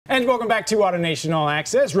And welcome back to Auto Nation All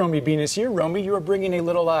Access. Romy Bean is here. Romy, you are bringing a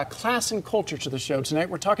little class and culture to the show tonight.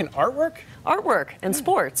 We're talking artwork? Artwork and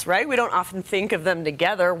sports, right? We don't often think of them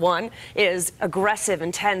together. One is aggressive,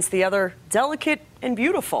 intense. The other, delicate and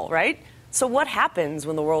beautiful, right? So what happens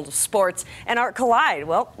when the world of sports and art collide?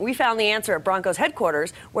 Well, we found the answer at Broncos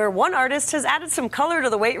headquarters, where one artist has added some color to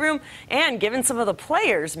the weight room and given some of the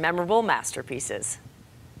players memorable masterpieces.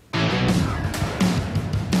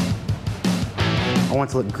 I want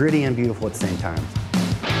to look gritty and beautiful at the same time.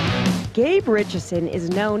 Gabe Richesson is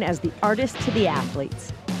known as the artist to the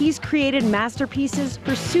athletes. He's created masterpieces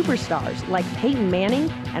for superstars like Peyton Manning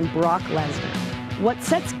and Brock Lesnar. What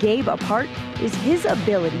sets Gabe apart is his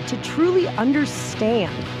ability to truly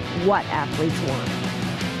understand what athletes want.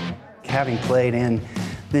 Having played and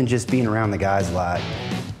then just being around the guys a lot,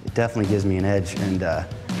 it definitely gives me an edge. And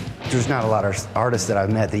there's not a lot of artists that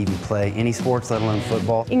I've met that even play any sports, let alone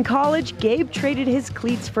football. In college, Gabe traded his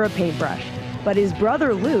cleats for a paintbrush. But his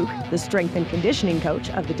brother Luke, the strength and conditioning coach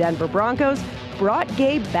of the Denver Broncos, brought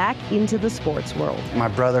Gabe back into the sports world. My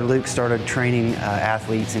brother Luke started training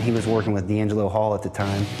athletes, and he was working with D'Angelo Hall at the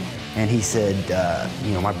time. And he said,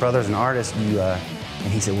 you know, my brother's an artist,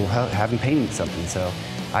 and he said, well, have him paint something. So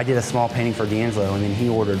I did a small painting for D'Angelo, and then he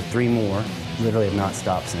ordered 3 more. Literally have not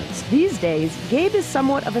stopped since. These days, Gabe is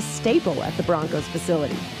somewhat of a staple at the Broncos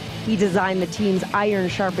facility. He designed the team's Iron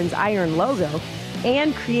Sharpens Iron logo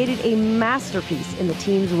and created a masterpiece in the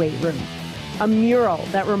team's weight room. A mural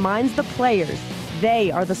that reminds the players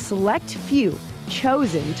they are the select few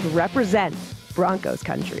chosen to represent Broncos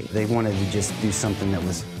country. They wanted to just do something that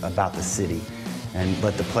was about the city and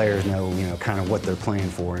let the players know, you know, kind of what they're playing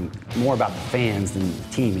for, and more about the fans than the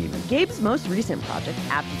team even. Gabe's most recent project,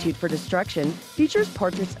 Aptitude for Destruction, features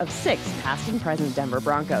portraits of 6 past and present Denver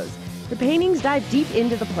Broncos. The paintings dive deep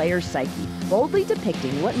into the players' psyche, boldly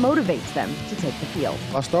depicting what motivates them to take the field.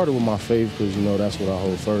 I started with my faith because, you know, that's what I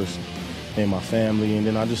hold first, and my family, and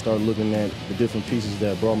then I just started looking at the different pieces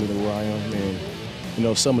that brought me to where I am, and you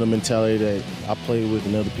know, some of the mentality that I play with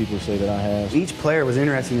and other people say that I have. Each player was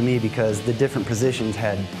interesting to me because the different positions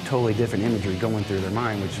had totally different imagery going through their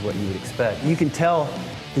mind, which is what you would expect. You can tell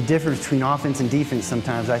the difference between offense and defense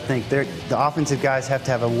sometimes. I think the offensive guys have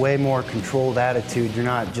to have a way more controlled attitude. You're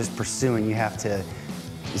not just pursuing, you have to,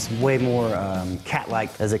 it's way more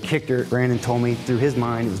cat-like. As a kicker, Brandon told me through his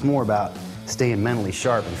mind it was more about staying mentally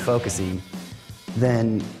sharp and focusing.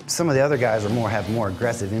 Then some of the other guys have more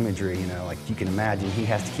aggressive imagery, you know, like you can imagine he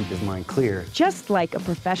has to keep his mind clear. Just like a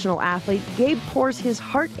professional athlete, Gabe pours his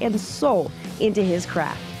heart and soul into his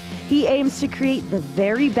craft. He aims to create the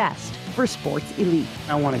very best for sports elite.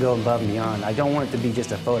 I want to go above and beyond. I don't want it to be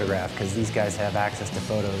just a photograph because these guys have access to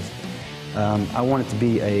photos. I want it to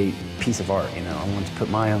be a piece of art, you know. I want to put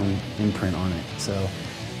my own imprint on it. So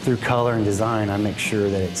through color and design, I make sure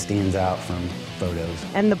that it stands out from photos.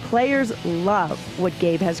 And the players love what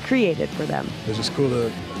Gabe has created for them. It's just cool to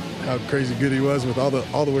how crazy good he was with all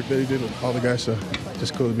the work that he did with all the guys, so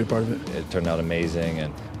just cool to be a part of it. It turned out amazing,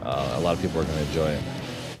 and a lot of people are going to enjoy it.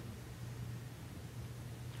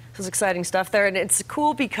 This is exciting stuff there, and it's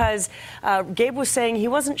cool because Gabe was saying he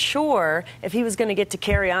wasn't sure if he was going to get to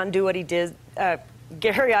carry on, do what he did,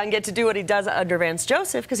 get to do what he does under Vance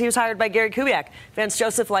Joseph, because he was hired by Gary Kubiak. Vance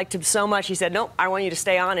Joseph liked him so much, he said, nope, I want you to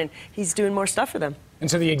stay on, and he's doing more stuff for them. And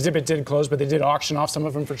so the exhibit did close, but they did auction off some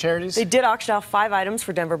of them for charities? They did auction off 5 items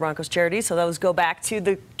for Denver Broncos charities, so those go back to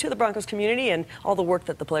the Broncos community and all the work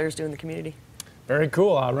that the players do in the community. Very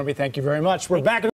cool. Romy, thank you very much. We're back.